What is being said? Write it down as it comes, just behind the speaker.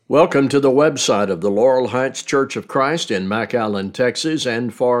Welcome to the website of the Laurel Heights Church of Christ in McAllen, Texas,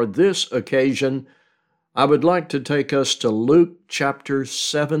 and for this occasion, I would like to take us to Luke chapter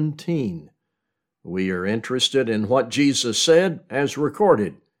 17. We are interested in what Jesus said as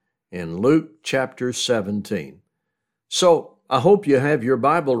recorded in Luke chapter 17. So, I hope you have your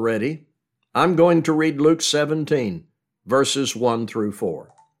Bible ready. I'm going to read Luke 17, verses 1 through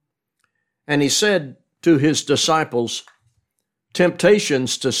 4. And he said to his disciples,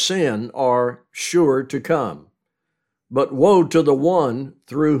 "Temptations to sin are sure to come, but woe to the one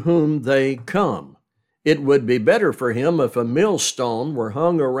through whom they come. It would be better for him if a millstone were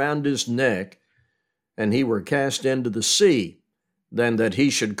hung around his neck and he were cast into the sea, than that he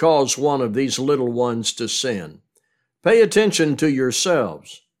should cause one of these little ones to sin. Pay attention to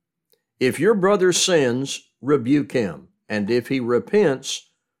yourselves. If your brother sins, rebuke him, and if he repents,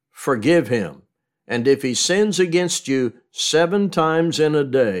 forgive him. And if he sins against you 7 times in a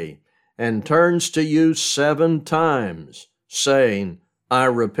day, and turns to you 7 times, saying, 'I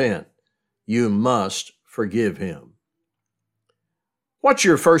repent,' you must forgive him." What's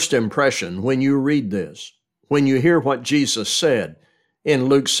your first impression when you read this, when you hear what Jesus said in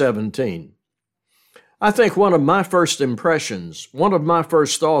Luke 17? I think one of my first impressions, one of my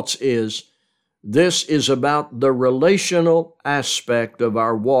first thoughts is, this is about the relational aspect of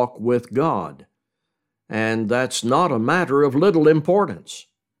our walk with God. And that's not a matter of little importance.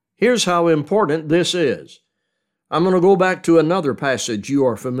 Here's how important this is. I'm going to go back to another passage you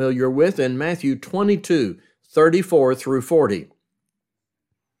are familiar with in Matthew 22, 34 through 40.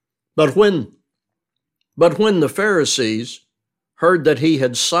 But when the Pharisees heard that he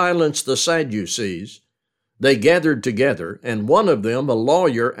had silenced the Sadducees, they gathered together, and one of them, a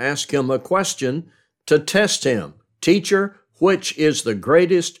lawyer, asked him a question to test him. "Teacher, which is the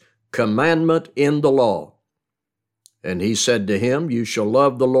greatest commandment in the law?" And he said to him, "You shall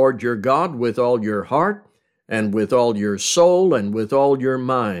love the Lord your God with all your heart, and with all your soul, and with all your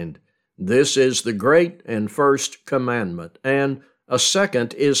mind. This is the great and first commandment. And a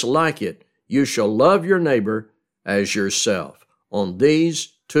second is like it. You shall love your neighbor as yourself. On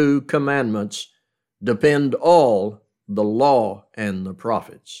these 2 commandments depend all the law and the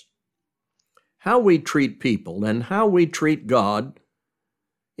prophets." How we treat people and how we treat God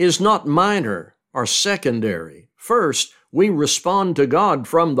is not minor or secondary. First, we respond to God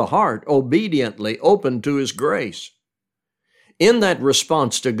from the heart, obediently open to His grace. In that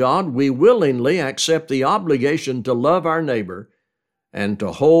response to God, we willingly accept the obligation to love our neighbor and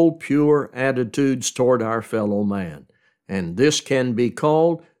to hold pure attitudes toward our fellow man. And this can be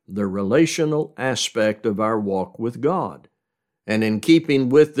called the relational aspect of our walk with God. And in keeping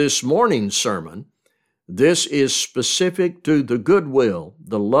with this morning's sermon, this is specific to the goodwill,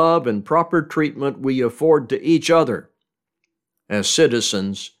 the love, and proper treatment we afford to each other as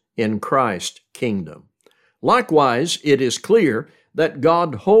citizens in Christ's kingdom. Likewise, it is clear that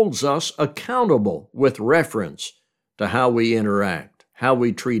God holds us accountable with reference to how we interact, how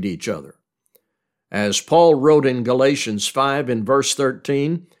we treat each other. As Paul wrote in Galatians 5 in verse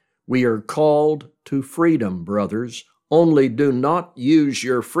 13, "We are called to freedom, brothers. Only do not use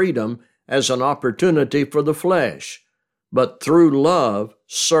your freedom as an opportunity for the flesh, but through love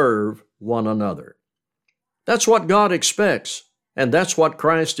serve one another." That's what God expects, and that's what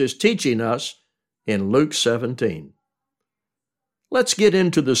Christ is teaching us in Luke 17. Let's get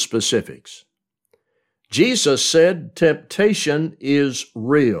into the specifics. Jesus said temptation is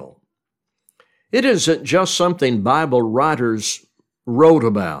real. It isn't just something Bible writers wrote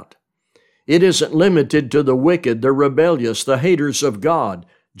about. It isn't limited to the wicked, the rebellious, the haters of God.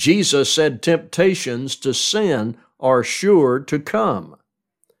 Jesus said temptations to sin are sure to come.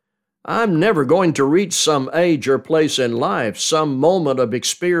 I'm never going to reach some age or place in life, some moment of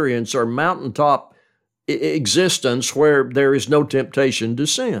experience or mountaintop existence where there is no temptation to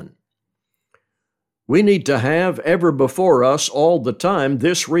sin. We need to have ever before us all the time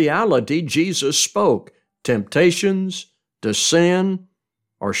this reality Jesus spoke. Temptations to sin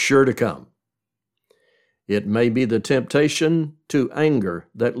are sure to come. It may be the temptation to anger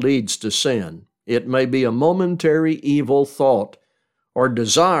that leads to sin. It may be a momentary evil thought or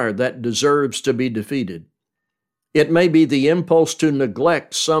desire that deserves to be defeated. It may be the impulse to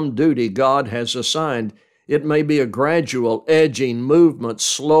neglect some duty God has assigned. It may be a gradual edging movement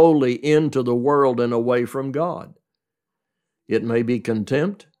slowly into the world and away from God. It may be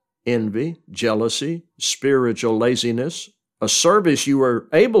contempt, envy, jealousy, spiritual laziness, a service you are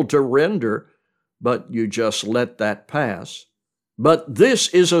able to render, but you just let that pass. But this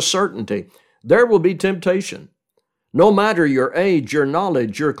is a certainty. There will be temptation. No matter your age, your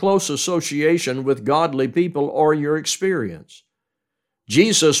knowledge, your close association with godly people, or your experience.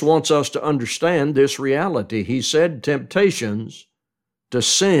 Jesus wants us to understand this reality. He said temptations to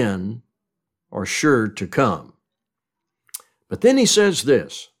sin are sure to come. But then he says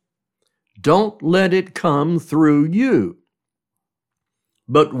this, don't let it come through you,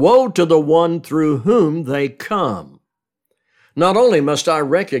 but woe to the one through whom they come. Not only must I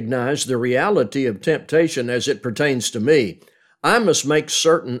recognize the reality of temptation as it pertains to me, I must make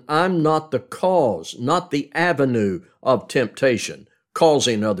certain I'm not the cause, not the avenue of temptation,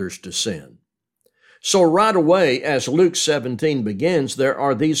 causing others to sin. So right away, as Luke 17 begins, there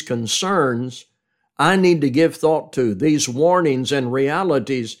are these concerns I need to give thought to, these warnings and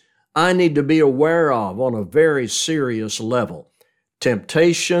realities I need to be aware of on a very serious level.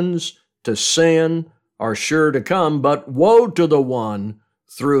 Temptations to sin are sure to come, but woe to the one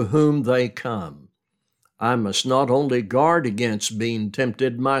through whom they come. I must not only guard against being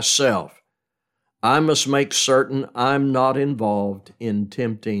tempted myself, I must make certain I'm not involved in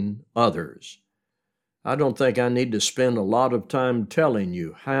tempting others. I don't think I need to spend a lot of time telling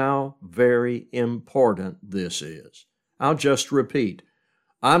you how very important this is. I'll just repeat.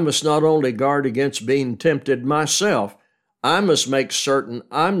 I must not only guard against being tempted myself, I must make certain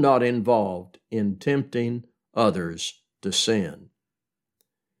I'm not involved in tempting others to sin.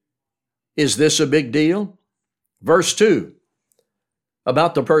 Is this a big deal? Verse 2,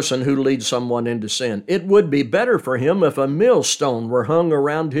 about the person who leads someone into sin. It would be better for him if a millstone were hung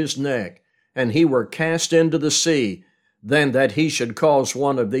around his neck and he were cast into the sea than that he should cause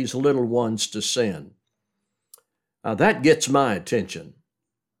one of these little ones to sin. That gets my attention.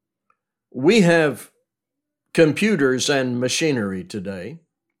 We have computers and machinery today.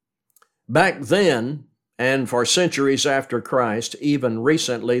 Back then, and for centuries after Christ, even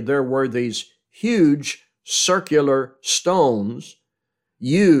recently, there were these huge circular stones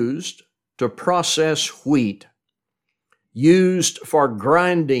used to process wheat, used for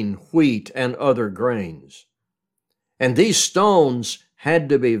grinding wheat and other grains. And these stones had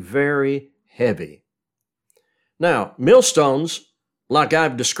to be very heavy. Now, millstones, like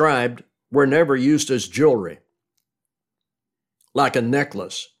I've described, were never used as jewelry, like a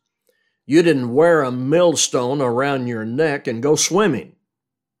necklace. You didn't wear a millstone around your neck and go swimming.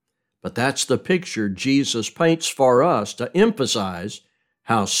 But that's the picture Jesus paints for us to emphasize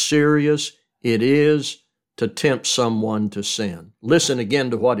how serious it is to tempt someone to sin. Listen again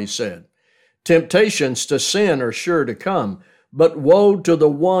to what he said. Temptations to sin are sure to come, but woe to the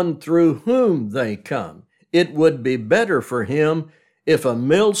one through whom they come. It would be better for him if a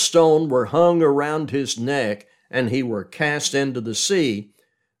millstone were hung around his neck and he were cast into the sea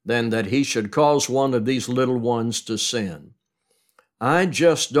than that he should cause one of these little ones to sin. I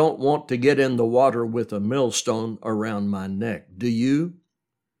just don't want to get in the water with a millstone around my neck. Do you?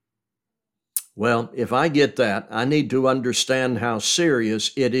 Well, if I get that, I need to understand how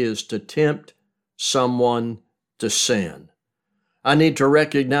serious it is to tempt someone to sin. I need to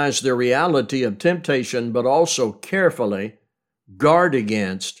recognize the reality of temptation, but also carefully guard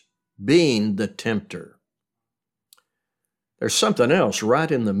against being the tempter. There's something else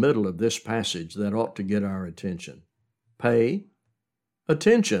right in the middle of this passage that ought to get our attention. Pay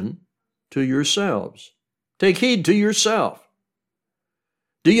attention to yourselves. Take heed to yourself.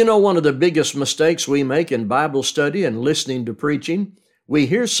 Do you know one of the biggest mistakes we make in Bible study and listening to preaching? We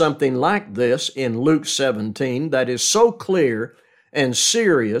hear something like this in Luke 17 that is so clear and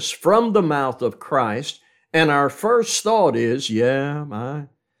serious from the mouth of Christ, and our first thought is, I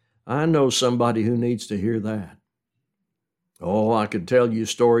know somebody who needs to hear that. Oh, I could tell you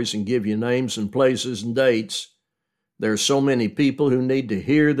stories and give you names and places and dates. There's so many people who need to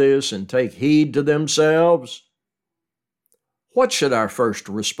hear this and take heed to themselves. What should our first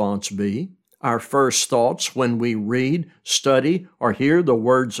response be? Our first thoughts when we read, study, or hear the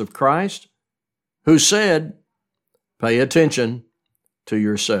words of Christ, who said, pay attention to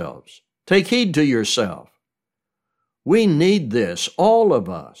yourselves. Take heed to yourself. We need this, all of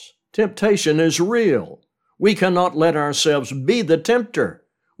us. Temptation is real. We cannot let ourselves be the tempter.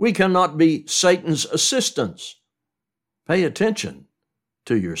 We cannot be Satan's assistants. Pay attention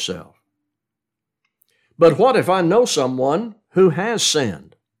to yourself. But what if I know someone who has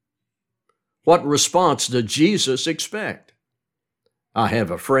sinned? What response does Jesus expect? I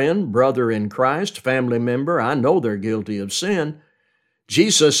have a friend, brother in Christ, family member. I know they're guilty of sin.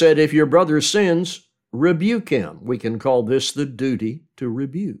 Jesus said, if your brother sins, rebuke him. We can call this the duty to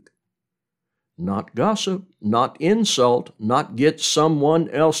rebuke. Not gossip, not insult, not get someone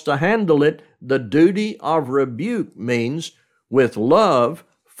else to handle it. The duty of rebuke means with love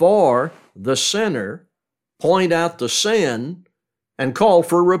for the sinner, point out the sin and call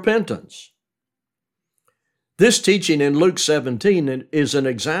for repentance. This teaching in Luke 17 is an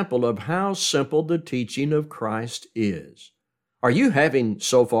example of how simple the teaching of Christ is. Are you having,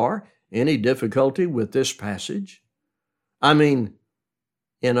 so far, any difficulty with this passage? I mean,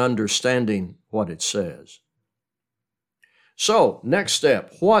 in understanding what it says. So, next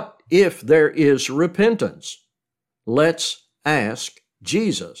step, what if there is repentance? Let's ask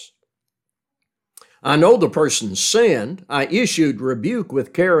Jesus. I know the person sinned. I issued rebuke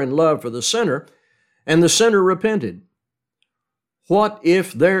with care and love for the sinner, and the sinner repented. What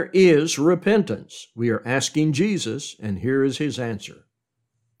if there is repentance? We are asking Jesus, and here is his answer.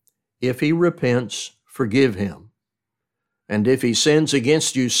 If he repents, forgive him. And if he sins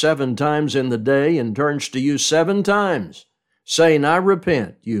against you 7 times in the day and turns to you 7 times, saying, I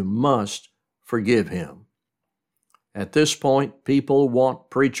repent, you must forgive him. At this point, people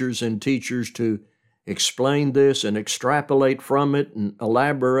want preachers and teachers to explain this and extrapolate from it and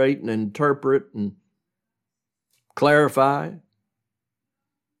elaborate and interpret and clarify.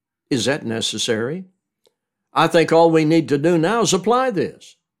 Is that necessary? I think all we need to do now is apply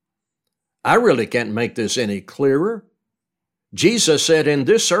this. I really can't make this any clearer. Jesus said in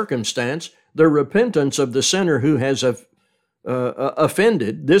this circumstance, the repentance of the sinner who has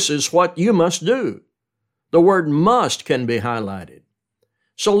offended, this is what you must do. The word must can be highlighted.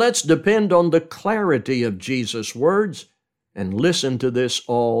 So let's depend on the clarity of Jesus' words and listen to this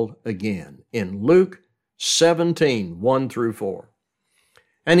all again in Luke 17, 1 through 4.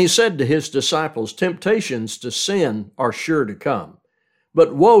 And he said to his disciples, temptations to sin are sure to come,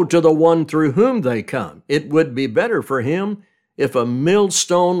 but woe to the one through whom they come. It would be better for him if a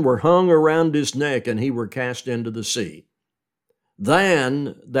millstone were hung around his neck and he were cast into the sea,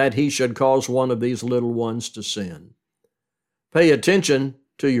 than that he should cause one of these little ones to sin. Pay attention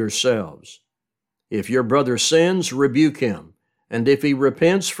to yourselves. If your brother sins, rebuke him, and if he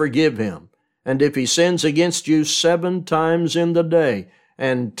repents, forgive him. And if he sins against you 7 times in the day,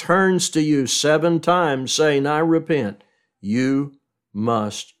 and turns to you 7 times, saying, I repent, you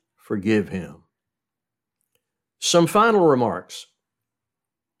must forgive him. Some final remarks.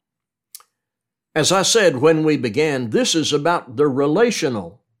 As I said when we began, this is about the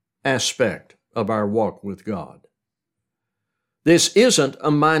relational aspect of our walk with God. This isn't a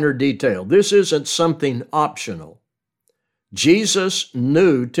minor detail. This isn't something optional. Jesus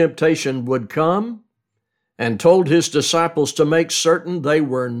knew temptation would come and told his disciples to make certain they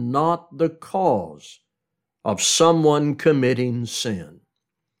were not the cause of someone committing sin.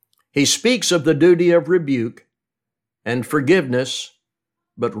 He speaks of the duty of rebuke and forgiveness,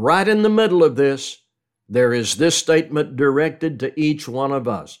 but right in the middle of this, there is this statement directed to each one of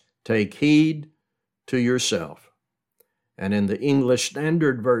us. Take heed to yourself. And in the English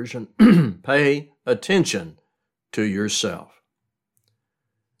Standard Version, pay attention to yourself.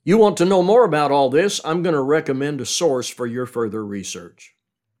 You want to know more about all this? I'm going to recommend a source for your further research.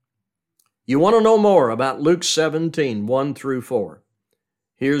 You want to know more about Luke 17, 1 through 4.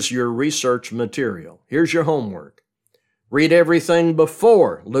 Here's your research material. Here's your homework. Read everything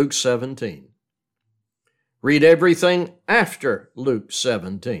before Luke 17. Read everything after Luke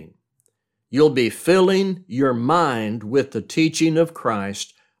 17. You'll be filling your mind with the teaching of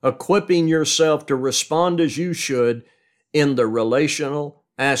Christ, equipping yourself to respond as you should in the relational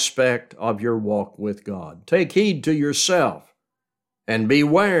aspect of your walk with God. Take heed to yourself and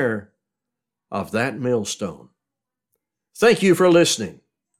beware of that millstone. Thank you for listening.